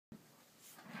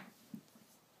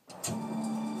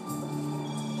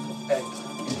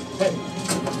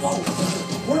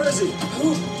see.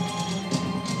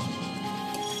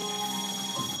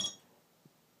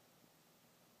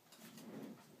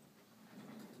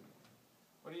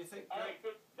 What do you think? All right,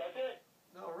 good. That's it.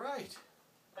 All right.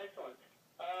 Excellent.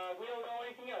 We don't know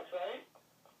anything else, right?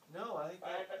 No, I think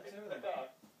that's everything.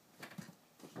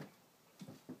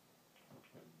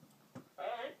 All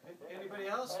right. Anybody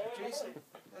else? Jason?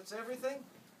 That's everything?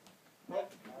 Well,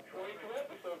 22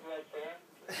 episodes right there.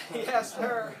 Yes,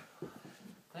 sir.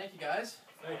 Thank you, guys.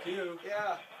 Thank you.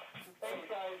 Yeah. Thanks,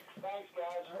 guys. Thanks,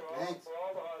 guys, for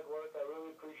all the hard work. I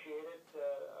really appreciate it.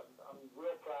 I'm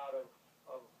real proud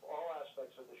of all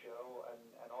aspects of the show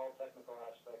and all technical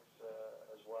aspects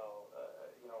as well.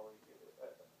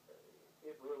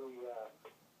 It really,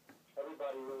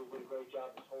 everybody really did a great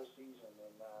job this whole season,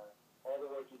 and all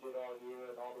the work you did all year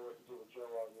and all the work you did with Joe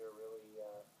all year really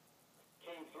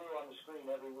came through on the screen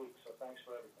every week. So thanks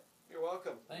for everything. You're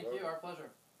welcome. Thank you. Our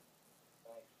pleasure.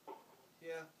 Thanks.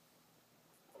 Yeah.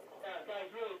 Yeah, guys,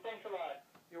 really, thanks a lot.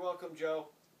 You're welcome, Joe.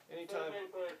 Anytime.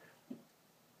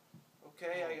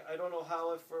 Okay, I don't know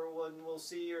how if or when we'll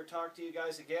see or talk to you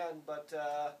guys again, but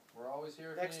we're always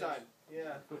here next time.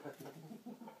 Yeah.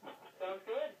 Sounds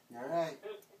good. All right.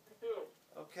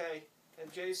 Okay.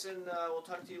 And Jason, we'll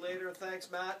talk to you later. Thanks,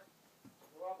 Matt.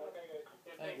 You're welcome.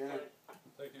 Thank you.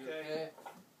 Okay. Okay.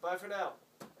 Bye for now.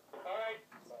 All right.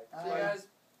 See you guys.